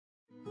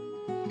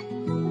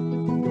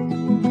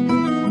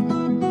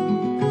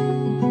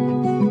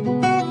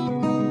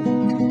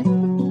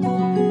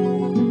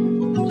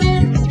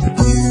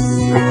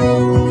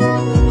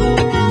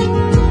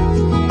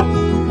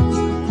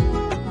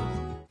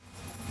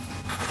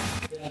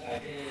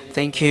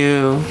Thank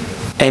you,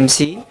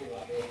 MC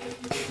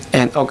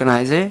and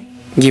organizer,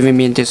 giving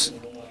me this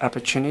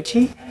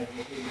opportunity.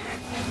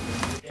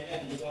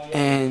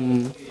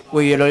 And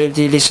we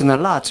already listen a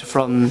lot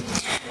from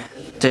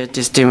the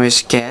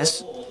distinguished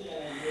guests.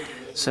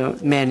 So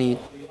many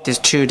these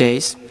 2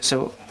 days.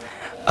 So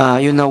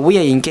we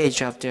are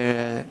engaged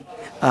after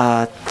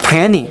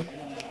planning,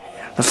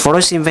 the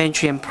forest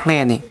inventory and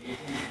planning.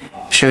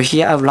 So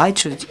here I would like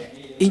to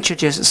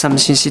introduce some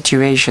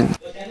situation.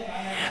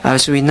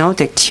 As we know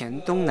that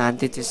Tiandongnan,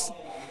 this is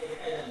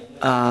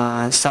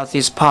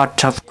southeast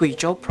part of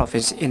Guizhou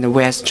province in the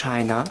West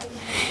China.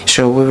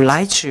 So we would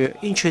like to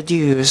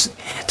introduce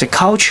the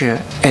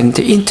culture and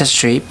the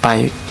industry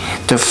by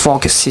the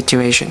folk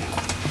situation.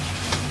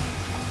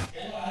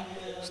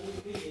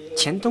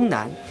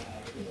 Tiandongnan,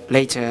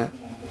 later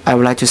I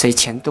would like to say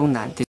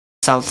Tiandongnan, the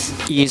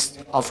southeast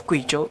of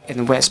Guizhou in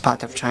the west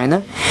part of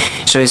China.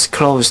 So it's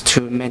close to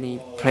many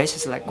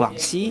places like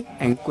Guangxi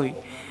and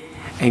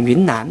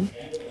Yunnan.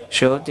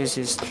 So this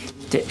is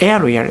the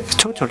area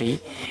totally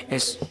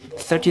is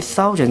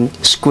 30,000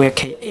 square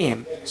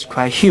km. It's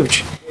quite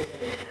huge.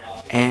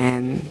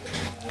 And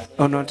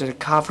the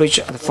coverage,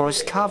 the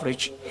forest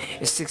coverage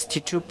is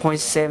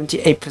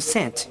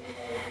 62.78%.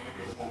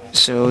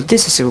 So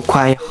this is a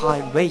quite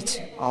high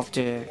rate of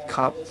the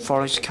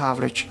forest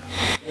coverage.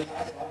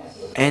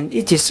 And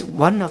it is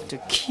one of the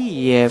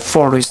key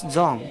forest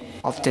zones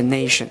of the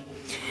nation.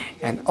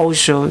 And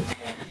also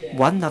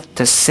one of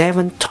the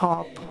 7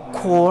 top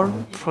core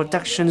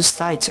production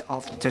sites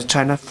of the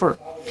China fir,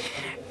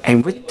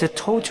 and with the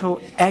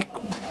total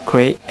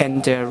acre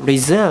and the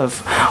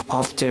reserve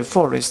of the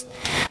forest,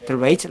 the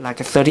rate like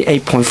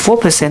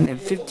 38.4% and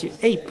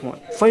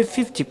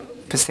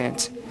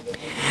 58.50%.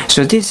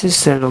 So this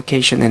is the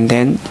location, and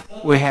then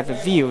we have a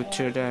view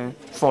to the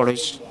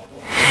forest,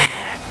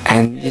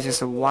 and it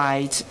is a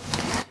wide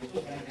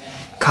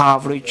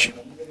coverage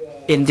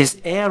in this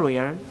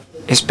area,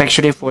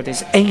 especially for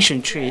this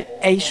ancient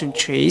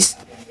trees.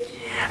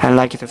 And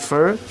like the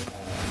fir,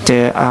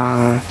 the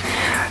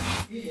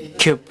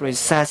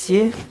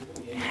Cupressaceae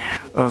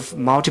of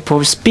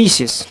multiple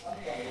species.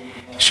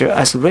 So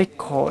as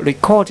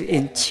recorded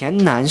in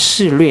Qiannan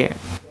Shilue,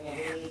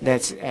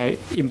 that's an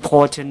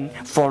important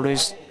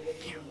forest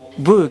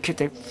book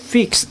that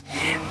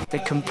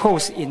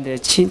composed in the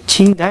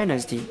Qing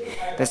dynasty.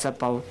 That's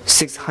about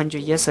 600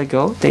 years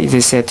ago.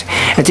 They said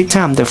at the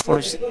time the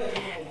forest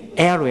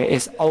area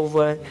is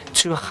over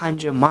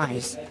 200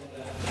 miles.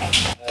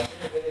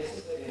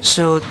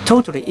 So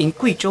totally in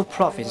Guizhou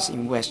province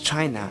in West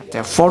China,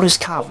 the forest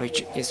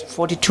coverage is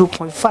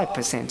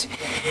 42.5%,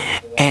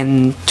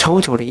 and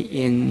totally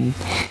in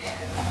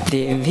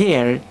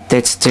here,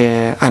 that's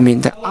the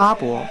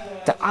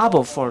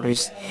arbor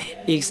forest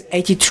is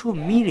 82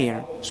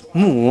 million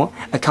mu,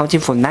 accounting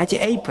for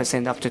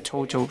 98% of the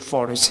total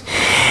forest,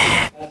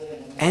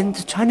 and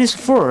the Chinese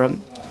fir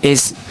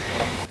is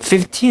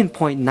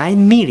 15.9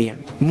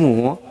 million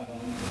mu.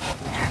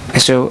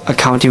 So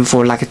accounting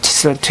for like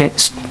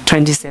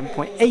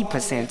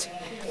 27.8%.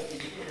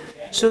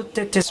 So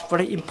that is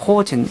very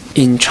important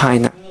in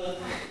China.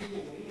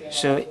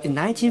 So in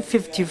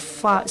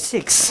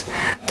 1956,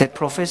 the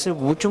Professor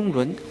Wu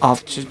Zhonglun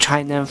of the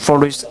China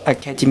Forest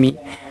Academy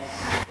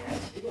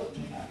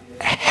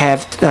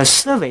have a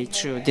survey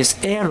to this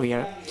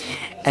area,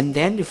 and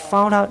then they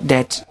found out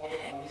that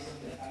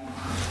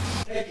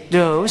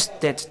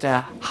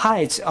the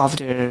height of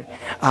the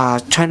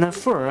China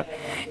fir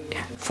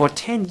for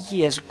 10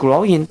 years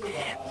growing,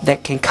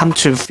 that can come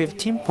to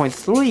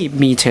 15.3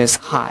 meters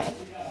high.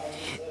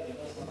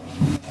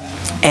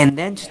 And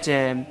then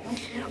the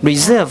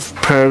reserve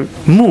per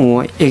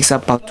mu is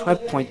about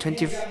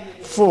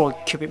 12.24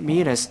 cubic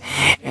meters,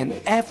 and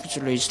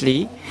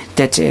averagely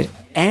that the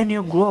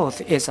annual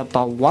growth is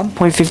about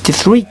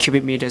 1.53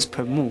 cubic meters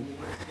per mu.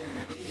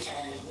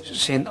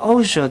 And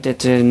also that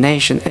the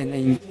nation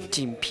in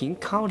Jinping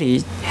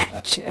County,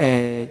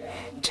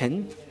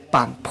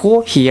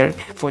 Banpo here,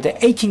 for the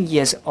 18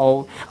 years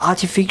old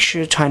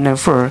artificial China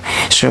fir,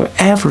 so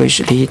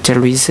averagely the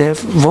reserve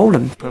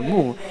volume per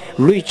mu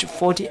reached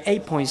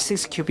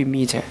 48.6 cubic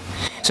meter,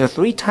 so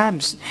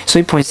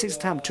 3.6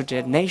 times to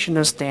the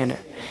national standard.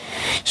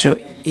 So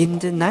in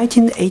the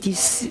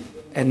 1980s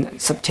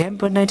and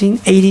September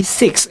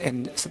 1986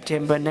 and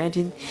September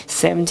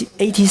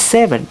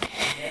 1987,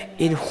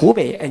 in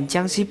Hubei and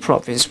Jiangxi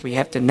province, we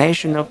have the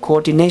national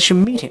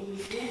coordination meeting.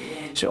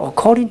 So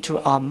according to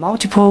our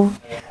multiple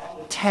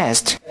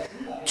tests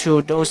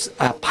to those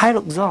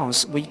pilot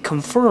zones, we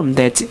confirm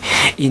that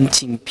in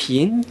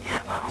Jinping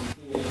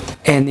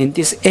and in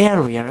this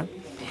area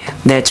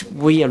that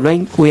we are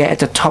at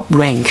the top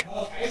rank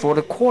for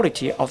the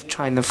quality of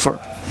China fir.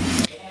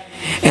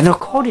 And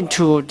according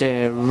to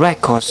the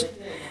records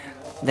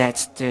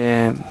that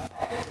the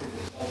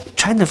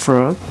China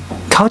fir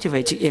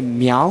cultivated in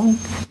Miao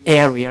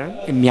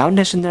area, in Miao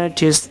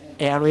nationalities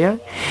area,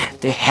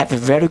 they have a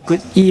very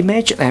good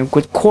image and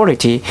good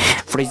quality.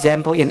 For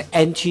example, in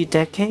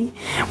anti-decay,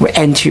 with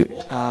anti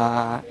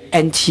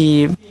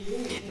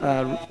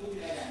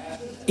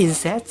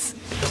insects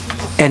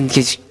and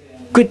is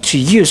good to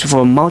use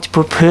for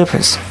multiple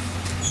purpose.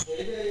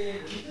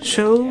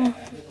 So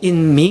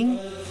in Ming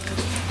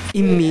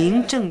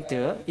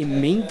Zhengde,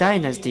 in Ming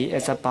Dynasty,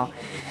 it's about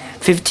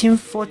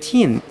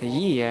 1514, the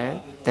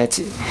year that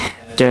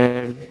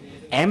the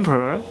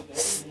emperor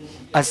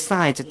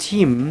assigned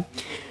team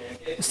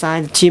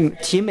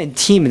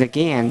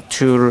again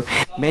to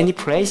many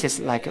places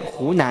like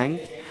Hunan,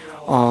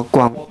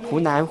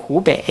 Hunan,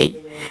 Hubei,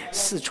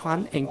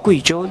 Sichuan, and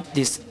Guizhou,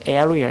 this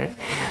area,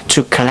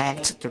 to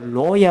collect the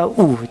royal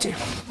wood.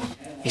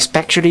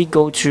 Especially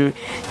go to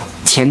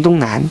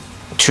Tiandongnan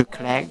to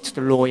collect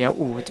the royal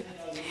wood.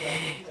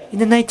 In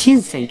the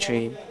 19th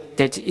century,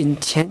 that in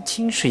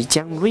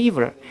Qingsuijiang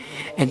River,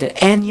 and the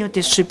annual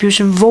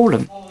distribution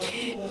volume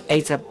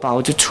is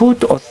about 2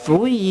 or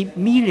 3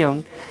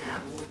 million.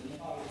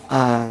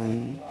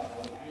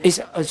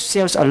 It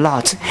sells a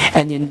lot,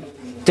 and in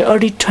the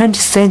early 20th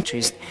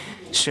centuries,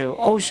 so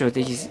also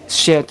the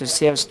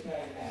sales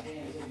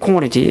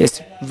quantity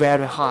is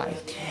very high.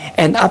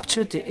 And up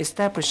to the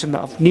establishment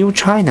of New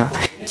China,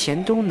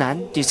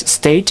 Tiandongnan, this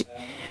state,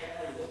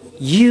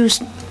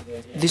 used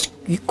this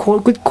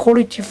good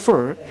quality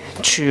fur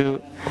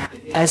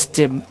as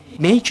the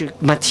major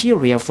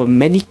material for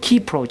many key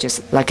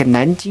projects like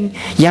Nanjing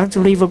Yangtze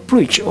River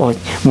Bridge or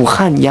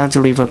Wuhan Yangtze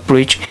River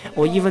Bridge,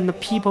 or even the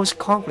People's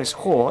Congress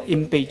Hall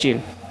in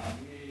Beijing.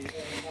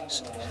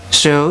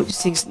 So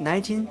since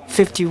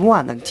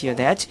 1951 until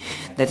that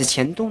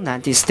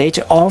Tiandongnan, the state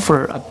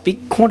offered a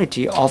big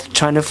quantity of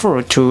China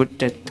fur to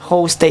the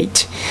whole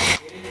state,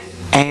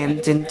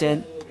 and then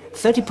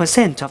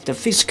 30% of the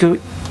fiscal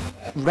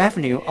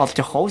revenue of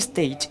the whole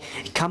state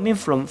coming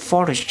from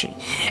forestry,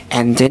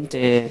 and then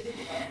the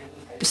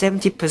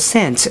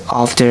 70%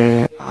 of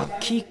the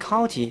key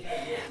county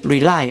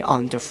rely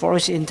on the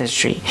forest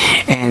industry,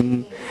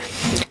 and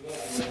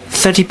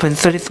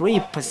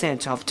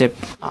 33% of the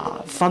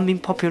farming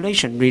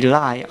population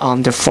rely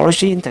on the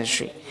forestry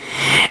industry,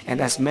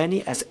 and as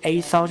many as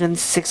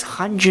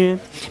 8,600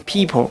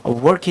 people are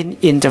working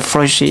in the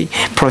forestry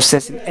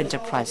processing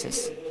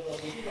enterprises.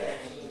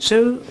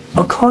 So,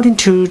 according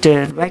to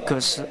the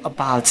records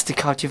about the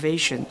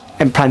cultivation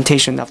and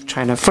plantation of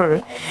China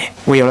fur,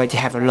 we already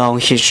have a long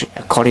history.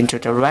 According to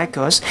the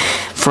records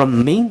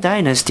from Ming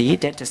Dynasty,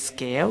 that the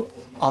scale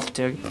of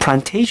the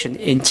plantation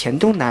in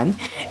Tiandongnan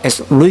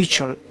is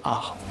reached a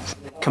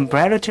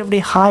comparatively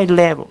high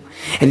level.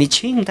 In the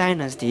Qing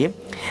Dynasty,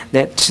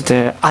 that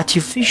the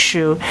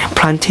artificial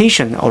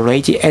plantation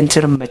already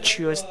entered a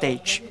mature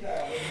stage.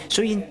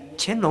 So in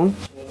Qianlong,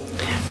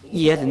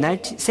 year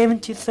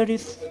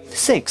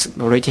 1736,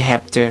 we already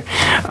have the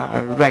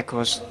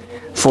records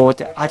for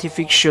the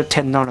artificial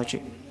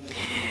technology.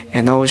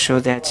 And also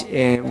that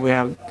we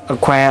have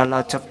acquired a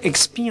lot of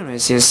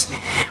experiences.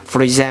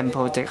 For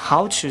example,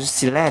 how to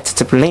select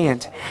the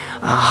land,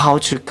 how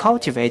to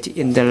cultivate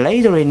in the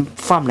later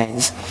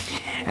farmlands,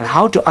 and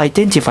how to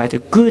identify the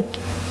good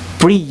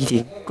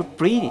breeding,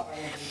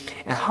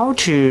 and how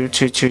to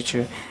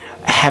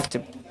have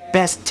the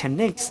best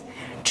techniques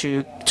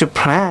to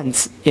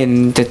plant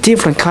in the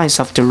different kinds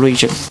of the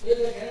region.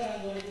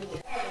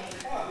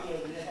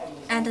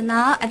 And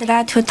now I'd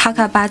like to talk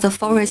about the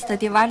forest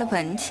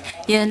development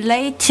in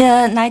late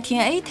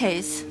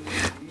 1980s.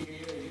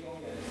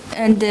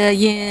 And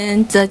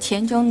in the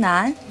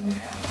Tiandongnan,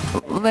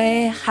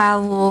 we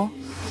have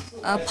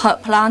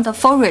plant a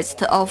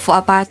forest of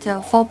about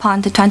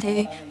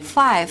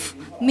 4.25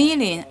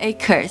 million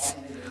acres,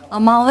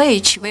 among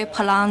which we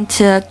plant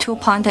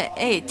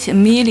 2.8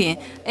 million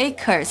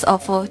acres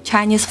of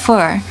Chinese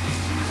fir.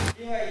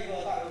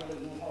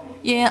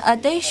 In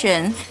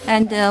addition,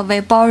 we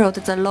borrowed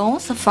the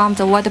loans from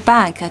the World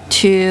Bank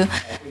to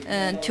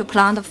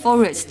plant the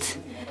forest.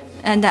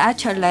 And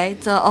actually,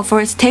 the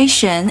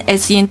afforestation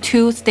is in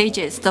 2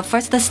 stages. The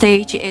first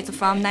stage is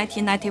from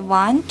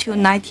 1991 to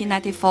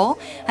 1994,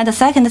 and the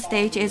second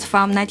stage is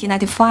from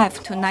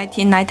 1995 to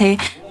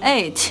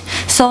 1998.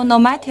 So no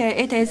matter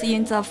it is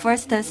in the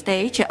first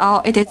stage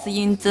or it is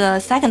in the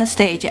second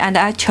stage, and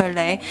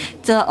actually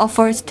the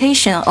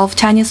afforestation of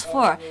Chinese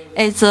fir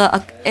is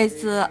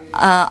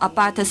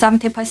about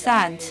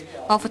 70%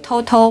 of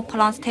total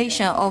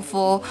plantation of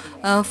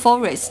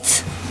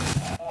forests.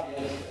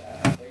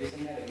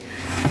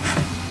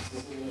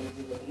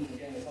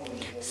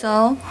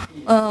 So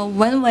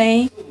when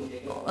we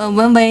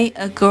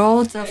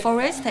grow the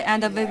forest,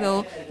 and we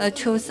will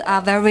choose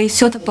a very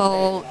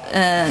suitable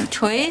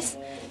trees,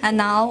 and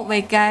now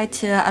we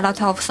get a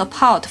lot of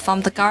support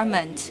from the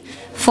government.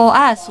 For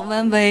us,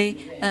 when we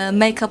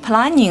make a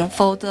planning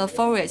for the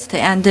forest,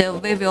 and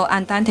we will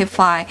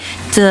identify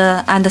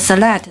and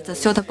select the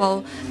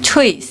suitable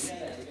trees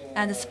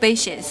and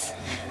species.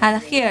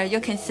 And here you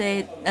can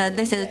see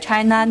this is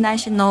China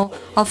National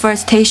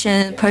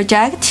Afforestation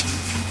Project.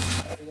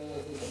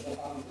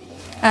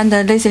 And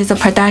this is the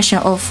production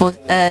of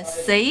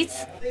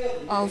seeds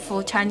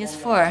of Chinese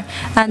fir.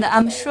 And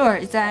I'm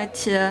sure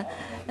that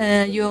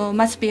you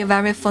must be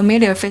very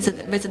familiar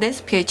with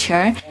this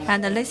picture.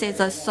 And this is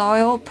a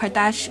soil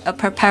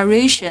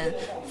preparation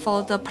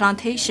for the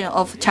plantation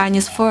of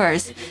Chinese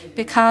firs,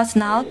 because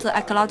now the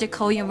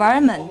ecological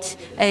environment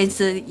is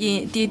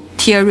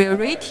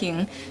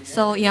deteriorating.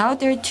 So in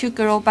order to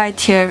grow by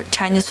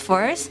Chinese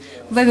firs,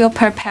 we will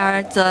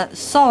prepare the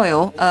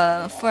soil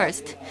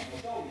first.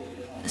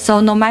 So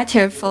no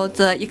matter for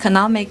the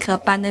economic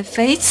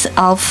benefits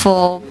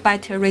for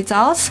better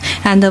results,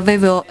 and we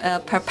will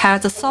prepare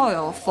the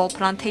soil for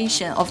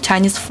plantation of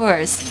Chinese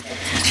firs.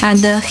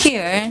 And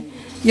here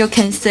you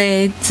can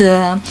see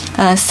the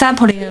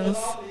saplings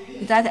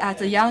that are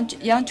the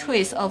young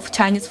trees of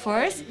Chinese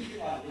firs.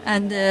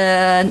 And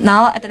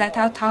now I'd like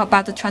to talk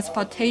about the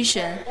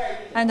transportation.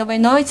 And we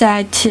know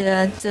that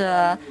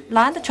the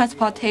land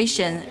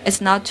transportation is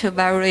not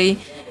very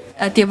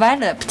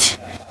developed.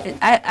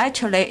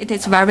 Actually, it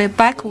is very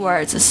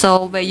backwards.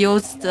 So we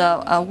use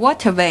the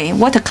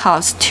water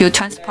course to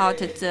transport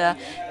the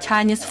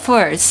Chinese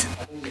firs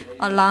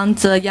along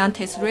the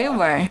Yangtze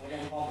River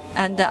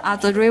and the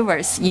other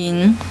rivers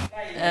in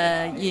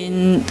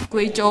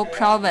Guizhou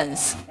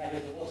province.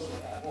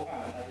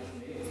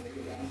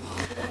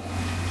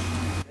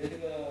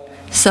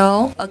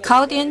 So,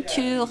 according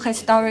to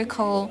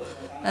historical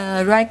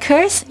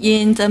records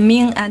in the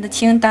Ming and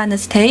Qing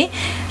dynasty,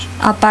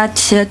 about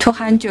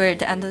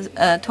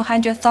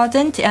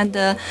 200,000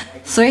 and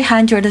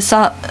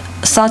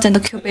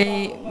 300,000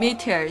 cubic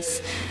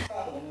meters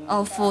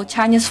of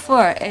Chinese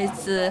fir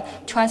is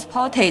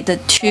transported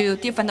to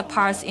different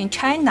parts in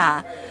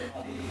China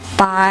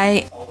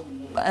by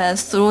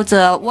through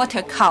the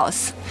water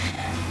course.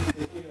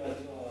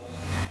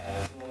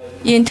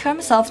 In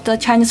terms of the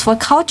Chinese fir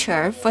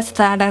culture, first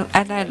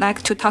I'd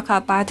like to talk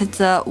about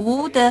the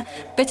wood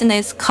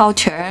business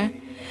culture.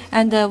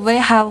 And we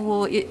have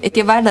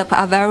developed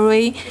a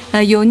very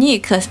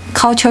unique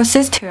cultural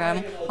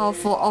system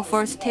of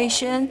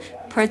afforestation,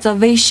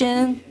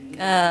 preservation,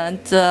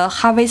 the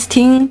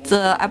harvesting,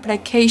 the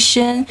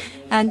application,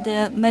 and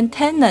the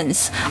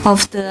maintenance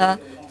of the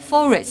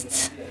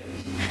forests.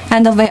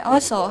 And we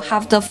also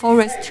have the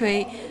forest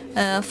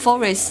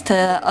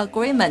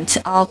agreement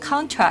or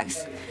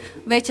contracts,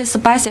 which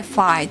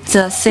specify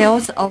the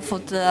sales of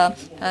the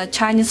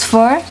Chinese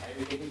fir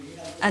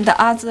and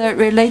other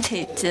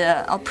related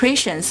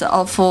operations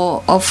of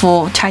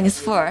Chinese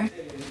fir.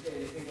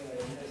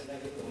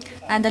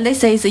 And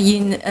this is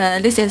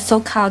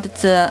so-called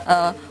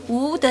the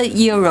wood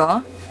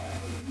era.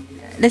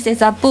 This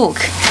is a book.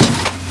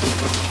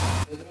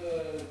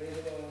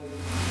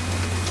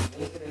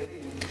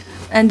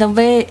 And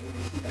we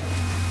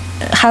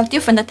have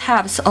different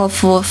types of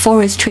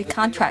forestry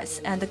contracts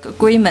and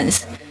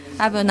agreements.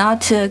 I will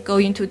not go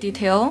into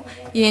detail.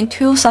 In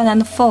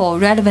 2004,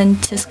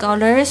 relevant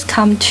scholars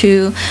come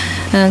to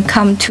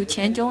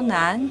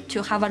Qianzhounan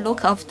to have a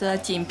look of the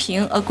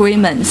Jinping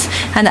agreements.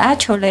 And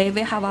actually,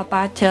 we have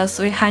about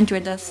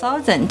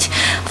 300,000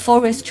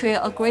 forestry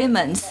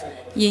agreements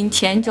in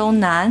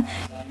Qianzhounan.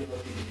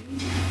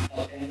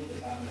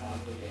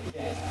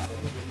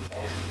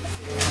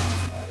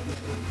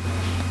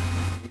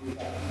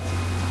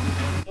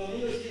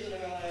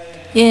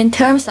 In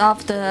terms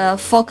of the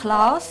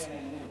folklores,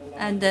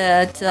 and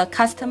the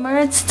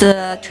customers,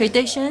 the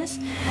traditions,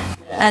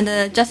 and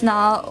just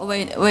now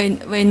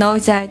we know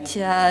that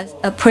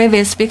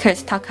previous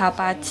speakers talk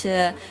about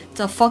the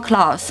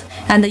folklores,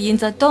 and in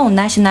the Dong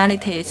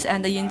nationalities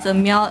and in the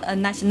Miao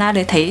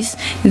nationalities,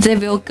 they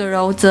will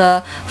grow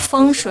the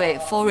feng shui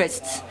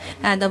forests,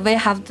 and we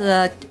have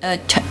the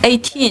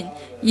 18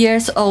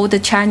 years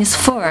old Chinese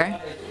fir.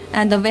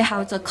 And we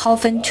have the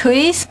coffin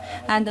trees.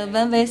 And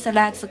when we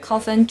select the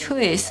coffin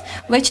trees,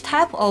 which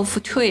type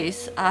of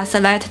trees are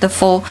selected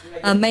for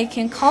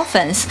making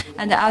coffins?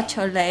 And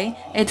actually,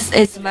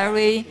 it's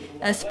very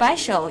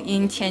special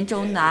in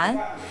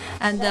Qianzhounan.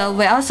 And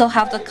we also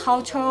have the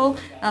cultural,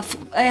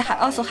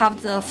 also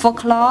have the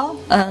folklore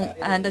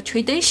and the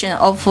tradition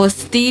of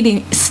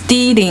stealing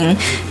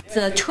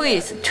the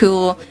trees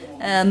to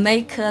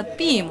make a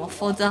beam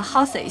for the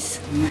houses.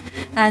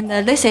 And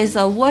this is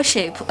a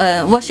worship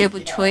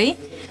tree.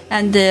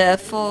 And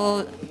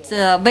for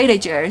the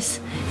villagers,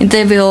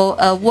 they will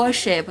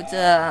worship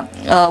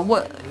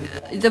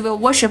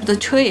the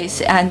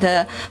trees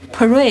and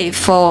pray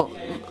for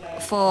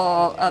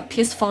a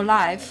peaceful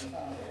life.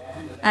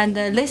 And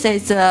this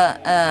is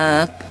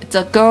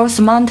the girl's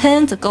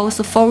mountain, the girl's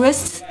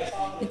forest.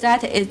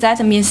 That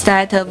means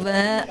that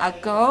when a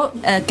girl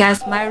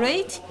gets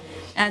married,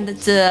 and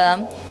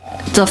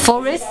the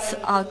forests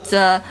or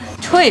the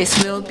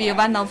trees will be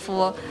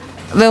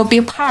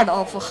part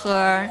of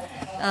her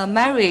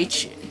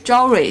marriage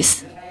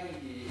jewelries.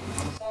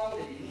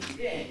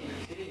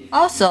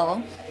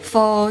 Also,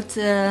 for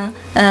the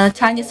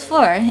Chinese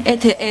fir,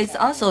 it is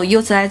also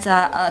used as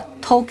a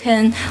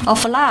token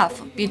of love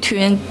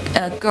between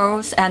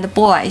girls and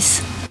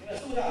boys.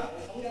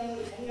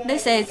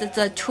 This is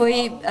the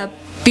tree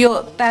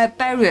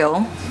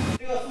burial.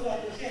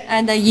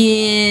 And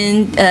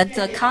in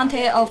the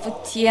county of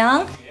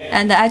Jiang,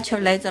 and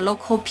actually the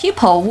local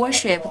people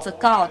worship the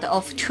god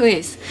of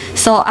trees.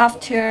 So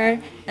after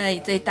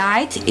they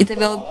died, they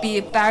will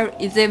be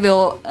buried. They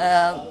will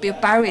be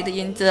buried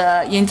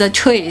in the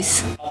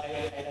trees.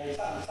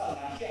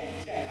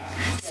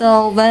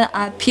 So when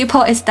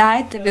people is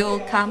died, they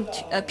will come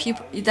to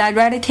their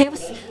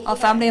relatives or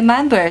family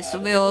members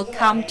will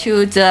come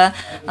to the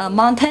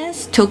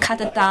mountains to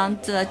cut down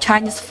the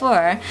Chinese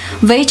fir,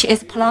 which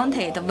is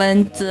planted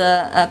when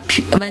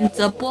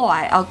the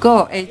boy or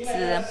girl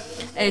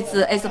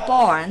is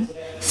born.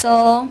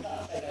 So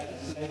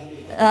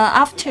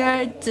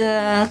after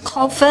the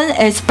coffin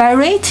is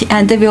buried,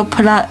 and they will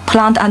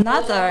plant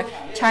another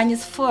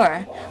Chinese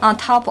fir on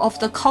top of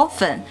the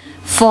coffin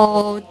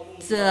for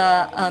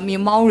the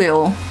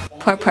memorial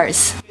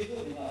purpose.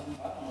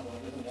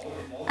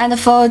 And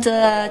for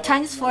the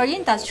Chinese fir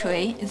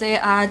industry, they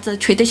are the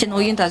traditional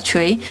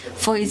industry.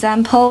 For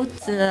example,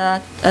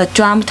 the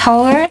drum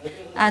tower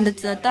and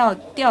the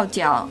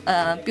diaojiao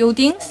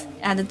buildings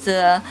and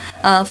the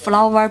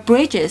flower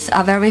bridges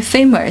are very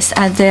famous,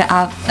 and they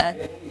are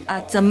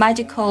the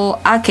magical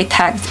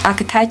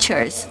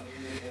architectures.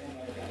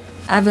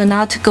 I will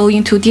not go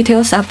into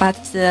details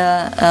about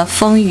the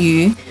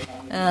Fengyu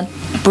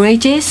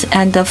bridges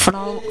and the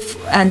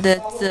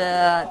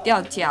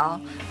diaojiao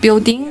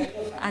building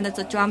and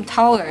the drum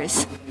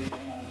towers.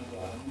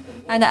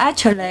 And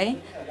actually,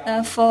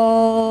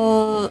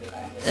 for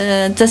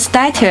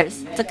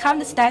the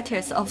current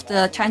status of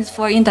the Chinese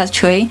fir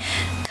industry,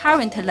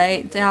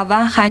 currently there are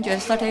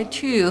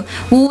 132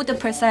 wood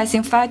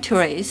processing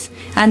factories,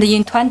 and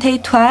in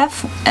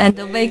 2012, and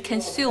we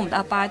consumed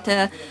about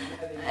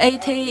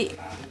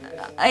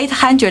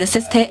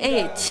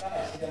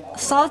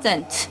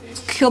 868,000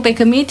 cubic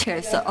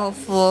meters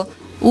of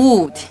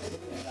wood.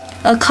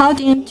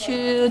 According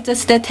to the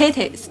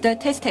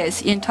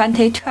statistics in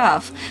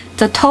 2012,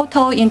 the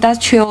total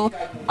industrial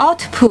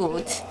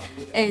output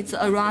is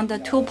around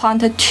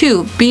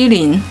 2.2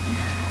 billion,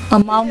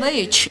 among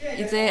which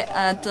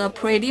the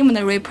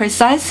preliminary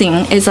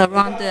processing is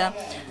around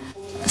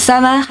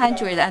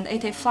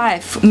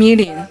 785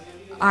 million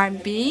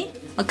RMB,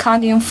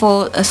 accounting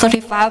for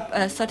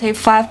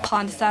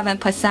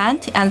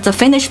 35.7%, and the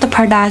finished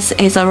product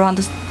is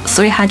around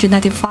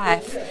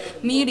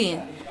 395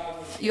 million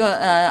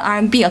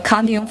RMB,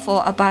 accounting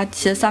for about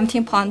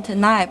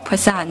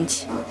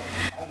 17.9%.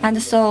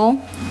 And so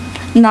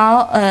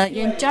now,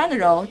 in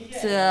general,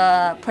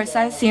 the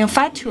processing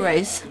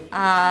factories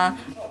are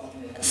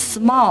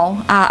small,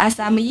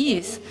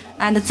 SMEs,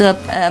 and the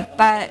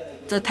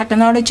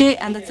technology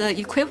and the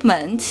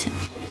equipment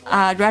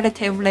are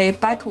relatively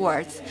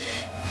backwards.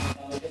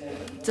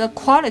 The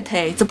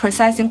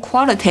processing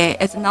quality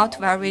is not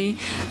very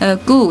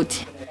good.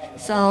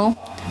 So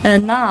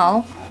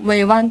now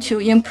we want to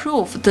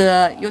improve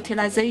the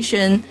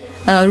utilization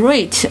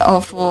rate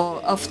of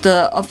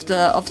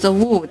the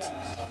wood.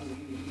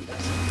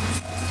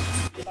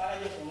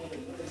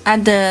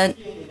 And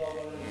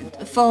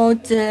for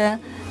the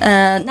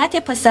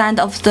 90%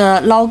 of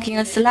the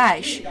logging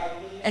slash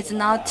is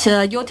not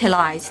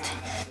utilized,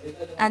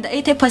 and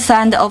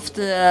 80% of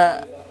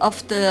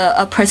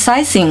the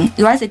processing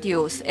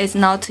residues is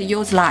not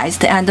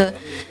utilized. And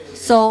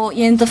so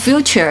in the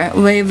future,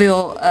 we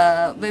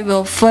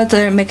will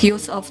further make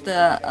use of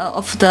the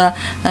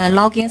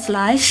logging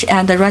slash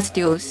and the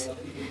residues.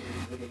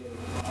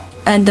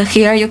 And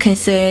here you can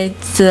see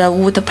the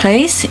wood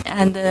place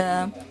and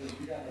the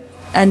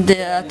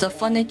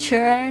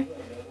furniture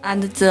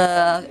and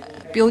the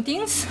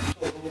buildings.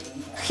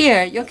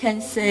 Here you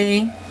can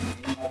see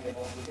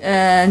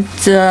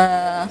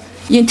the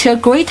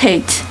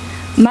integrated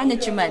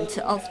management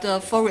of the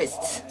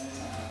forests.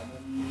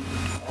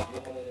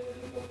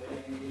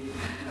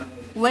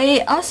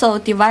 We also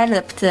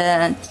developed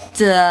the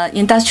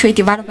industry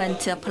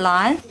development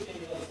plan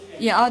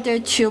in order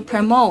to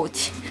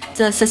promote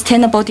the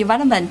sustainable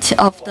development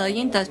of the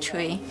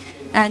industry.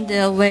 And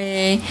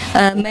we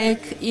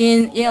make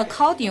in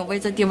according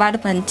with the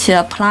development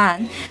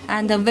plan,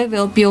 and we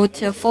will build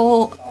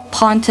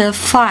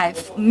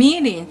 4.5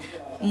 million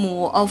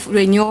mu of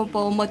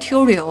renewable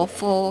material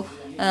for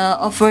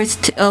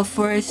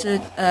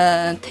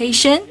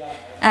afforestation,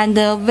 and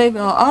we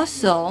will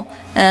also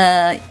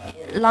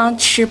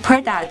launch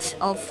products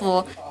of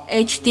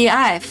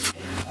HDF,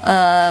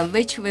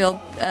 which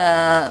will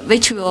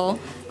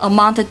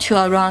amount to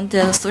around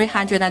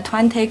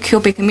 320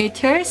 cubic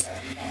meters.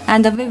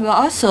 And we will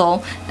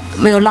also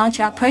launch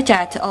a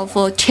project of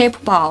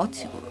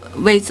chipboard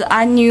with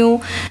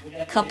annual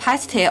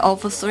capacity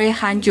of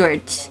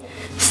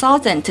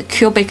 300,000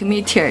 cubic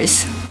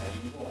meters.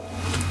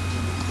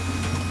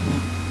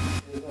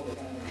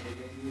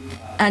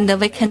 And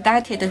we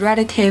conducted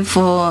relative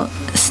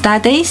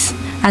studies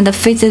and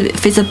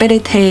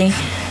feasibility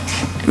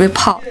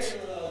report.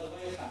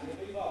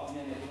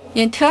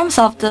 In terms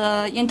of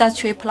the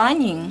industry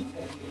planning,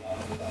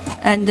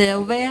 and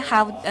we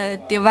have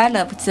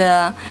developed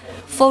the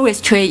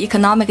forestry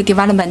economic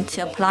development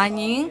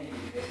planning,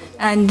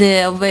 and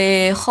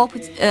we hope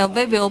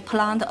we will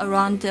plant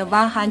around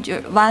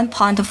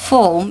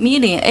 1.4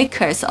 million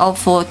acres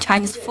of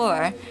Chinese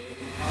fir.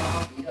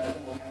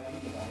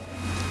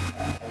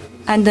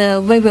 And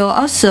we will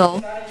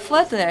also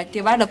further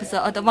develop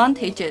the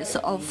advantages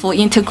of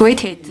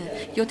integrated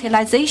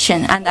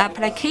utilization and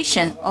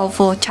application of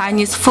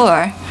Chinese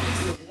fir.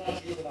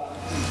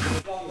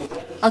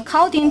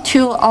 According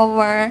to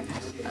our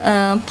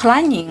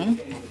planning,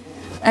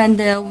 and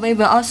we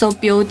will also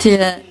build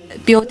the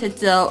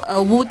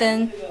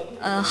wooden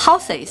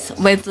houses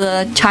with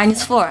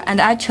Chinese fir,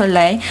 and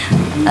actually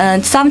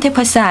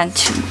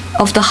 70%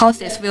 of the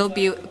houses will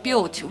be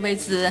built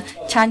with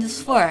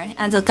Chinese fir,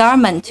 and the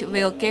government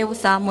will give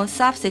some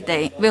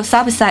subsidy, will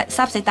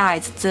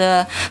subsidize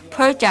the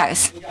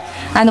projects.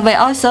 And we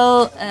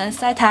also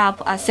set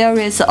up a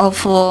series of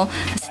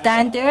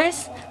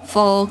standards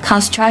for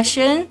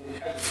construction,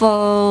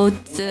 for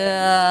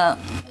the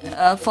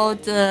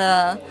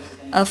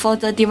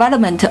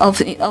development of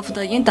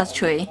the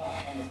industry.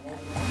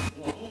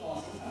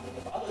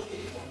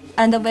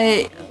 And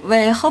we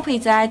hope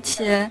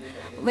that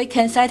we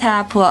can set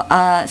up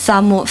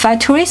some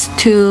factories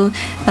to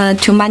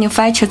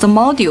manufacture the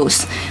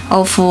modules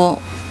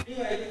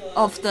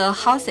of the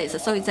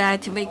houses, so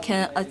that we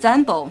can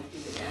assemble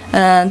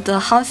the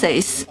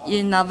houses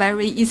in a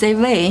very easy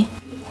way.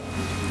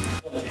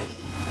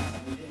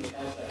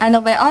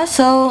 And we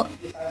also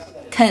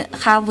can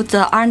have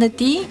the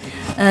R&D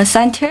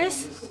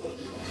centers.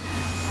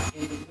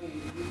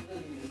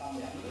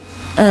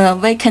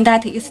 We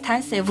conduct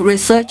extensive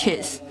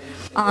researches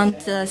on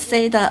the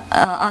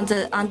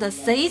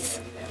seeds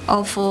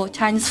of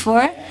Chinese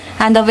fir,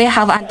 and we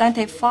have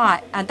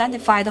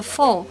identified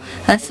 4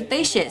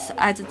 species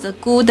as the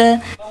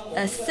good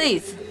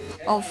seeds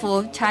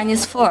of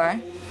Chinese fir.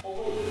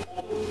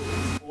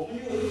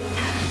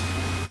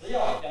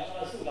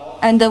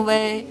 And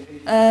we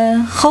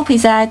hope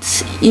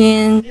that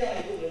in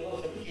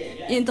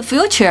the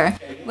future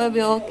we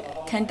will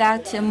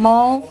conduct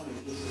more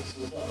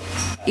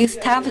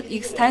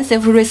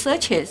extensive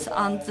researches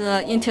on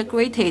the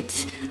integrated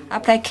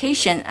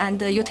application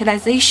and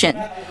utilization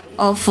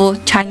of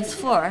Chinese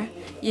fir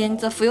in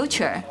the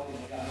future.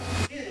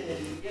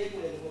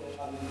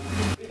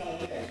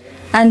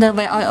 And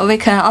we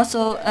can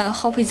also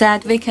hope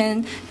that we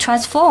can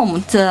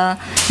transform the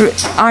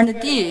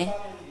R&D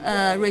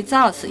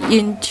results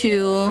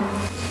into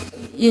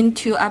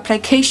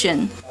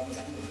application.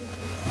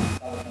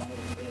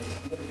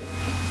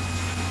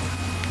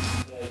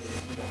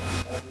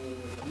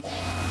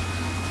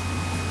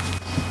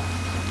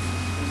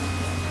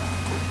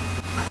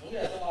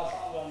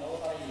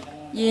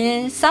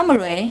 In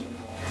summary,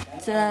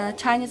 the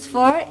Chinese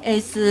fir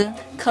is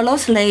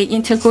closely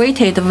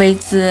integrated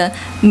with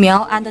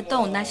Miao and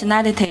Dong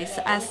nationalities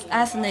as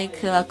ethnic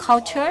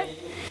culture,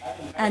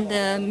 and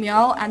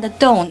Miao and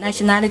Dong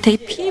nationality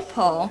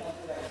people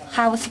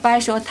have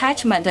special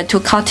attachment to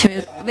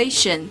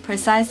cultivation,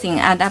 processing,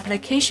 and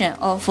application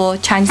of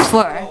Chinese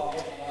fir.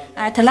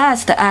 At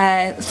last,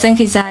 I think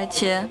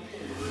that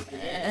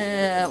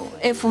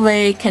if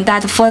we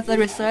conduct further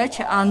research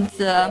on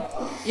the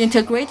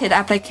integrated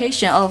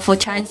application of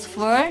Chinese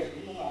fir,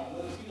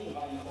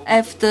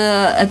 if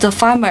the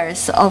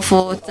farmers of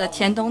the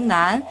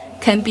Tiandongnan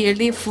can be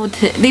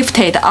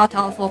lifted out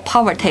of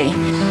poverty.